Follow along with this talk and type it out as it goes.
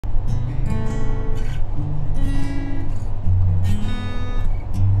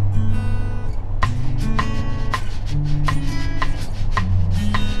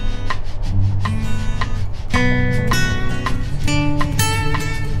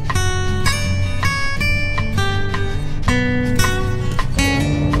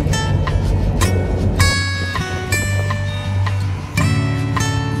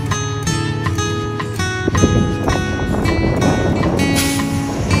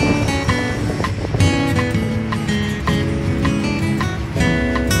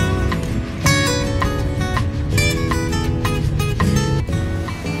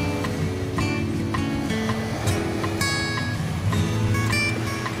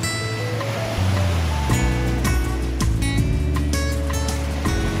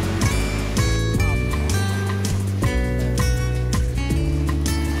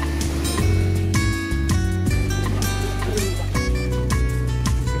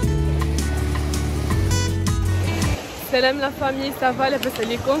سلام لا فامي، صافا لاباس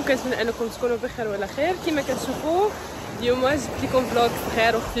عليكم؟ كنتمنى انكم تكونوا بخير وعلى خير. كما كتشوفوا اليوم جبت لكم فلوغ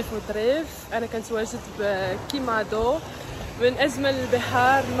صغير وخفيف وظريف. انا كنتواجد بكيمادو من اجمل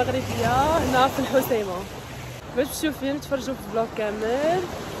البحار المغربيه هنا في الحسيمه. باش تمشيو فين تفرجوا في الفلوغ كامل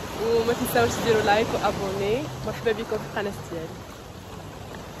وما تنساوش ديروا لايك وابوني. مرحبا بكم في القناه ديالي.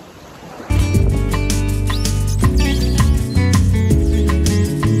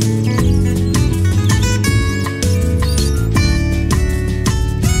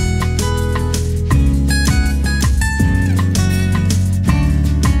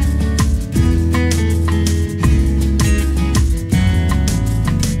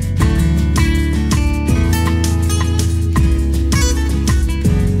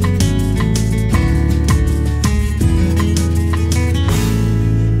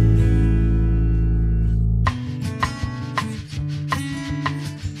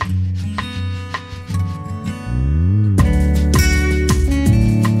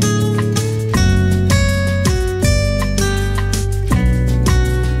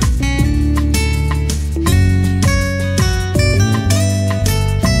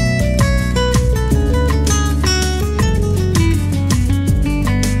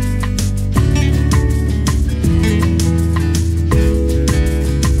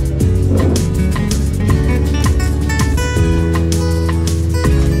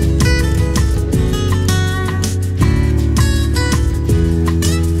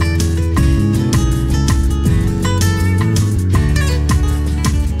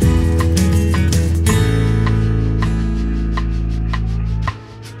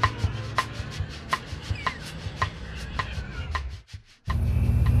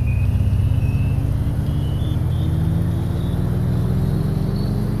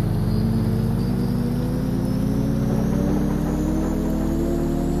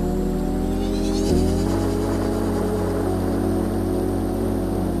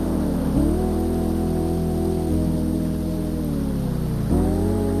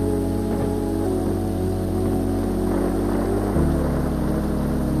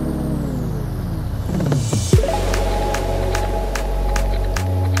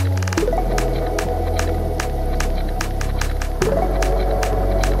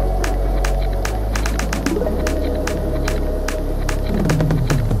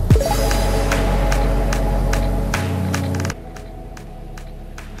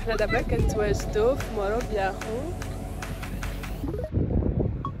 دابا كنتواجدو في مرحبا.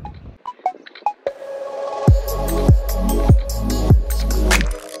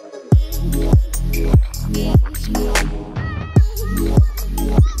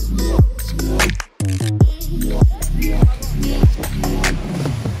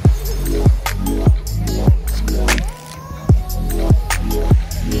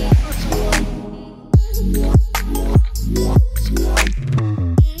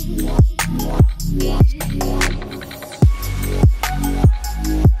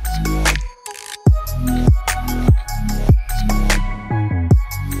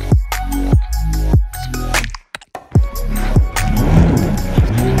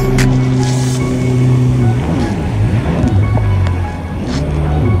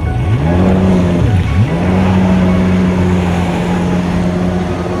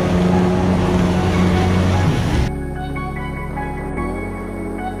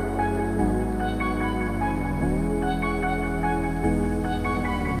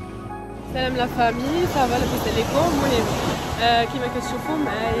 سلام لا فامي، صافا لاباس عليكم؟ المهم كما كتشوفوا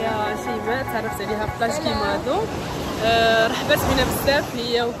معايا شيماء تعرفت عليها في بلاص كيمادو. رحبات بينا بزاف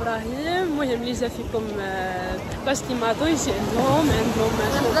هي وابراهيم. المهم اللي جا فيكم بلاص كيمادو يجي عندهم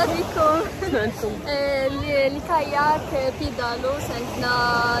مرحبا بكم. عندكم لي كاياك بيدالوس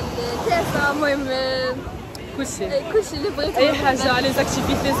عندنا التيفا. المهم كلشي اللي بغيتو اي حاجه لي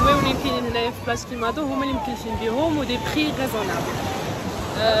زاكتيفيتي زوينين كاينين هنايا في بلاص كيمادو هما اللي مكلفين بهم ودي بري ريزونابل.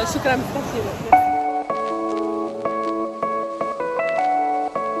 شكرا بزاف.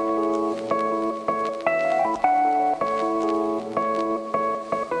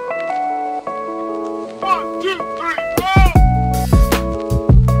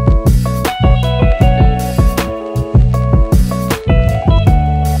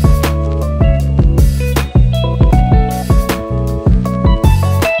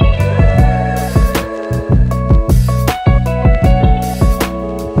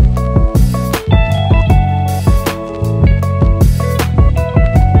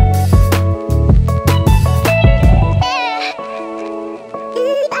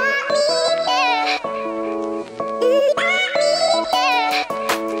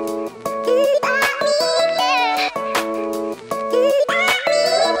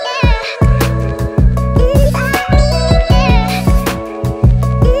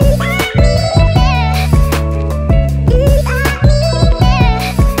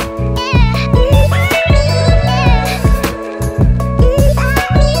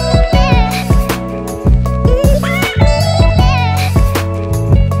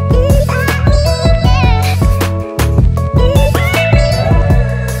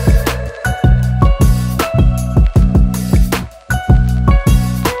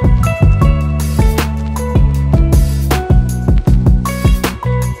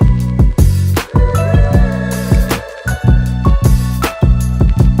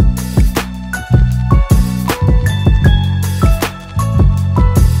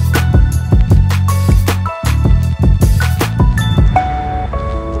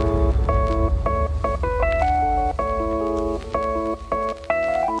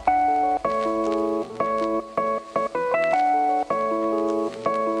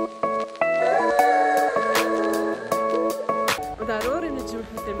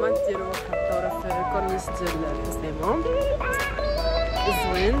 الكورنيش ديال الحسيمة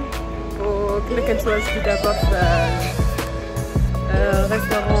زوين. وكنا كنتواجدوا دابا في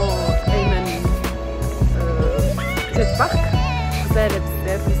ريستورون ايمن ديال البارك، غزاله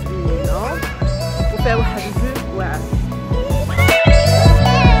بزاف وزوينه وفيها واحد الفيو واعر.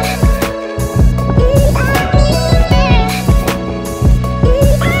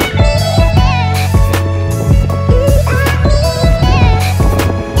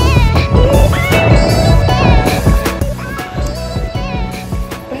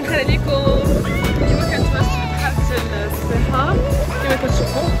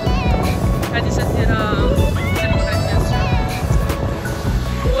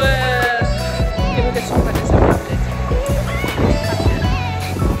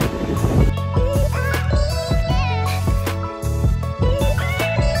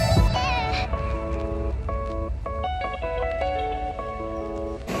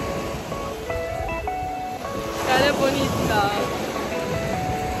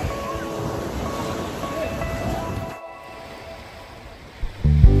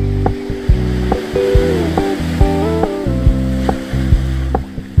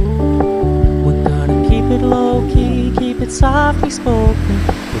 Softly spoken,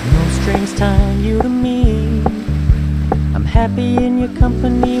 with no strings tying you to me. I'm happy in your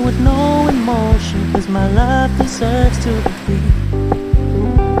company with no emotion, 'cause my love deserves to be free.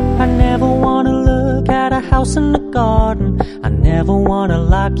 I never wanna look at a house in the garden, I never wanna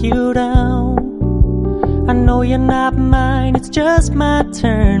lock you down. I know you're not mine, it's just my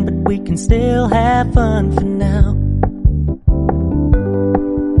turn, but we can still have fun for now.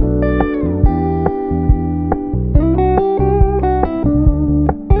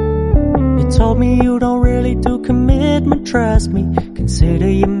 Told me you don't really do commitment, trust me, consider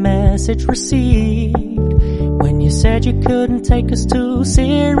your message received. When you said you couldn't take us too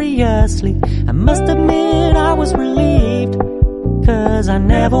seriously, I must admit I was relieved. 'Cause I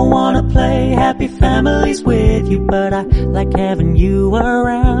never wanna play happy families with you, but I like having you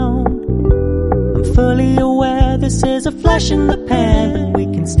around. I'm fully aware this is a flash in the pan, but we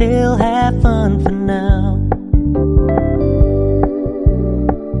can still have fun for now.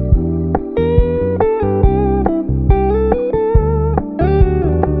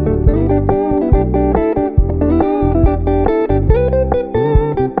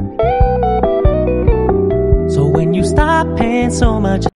 So much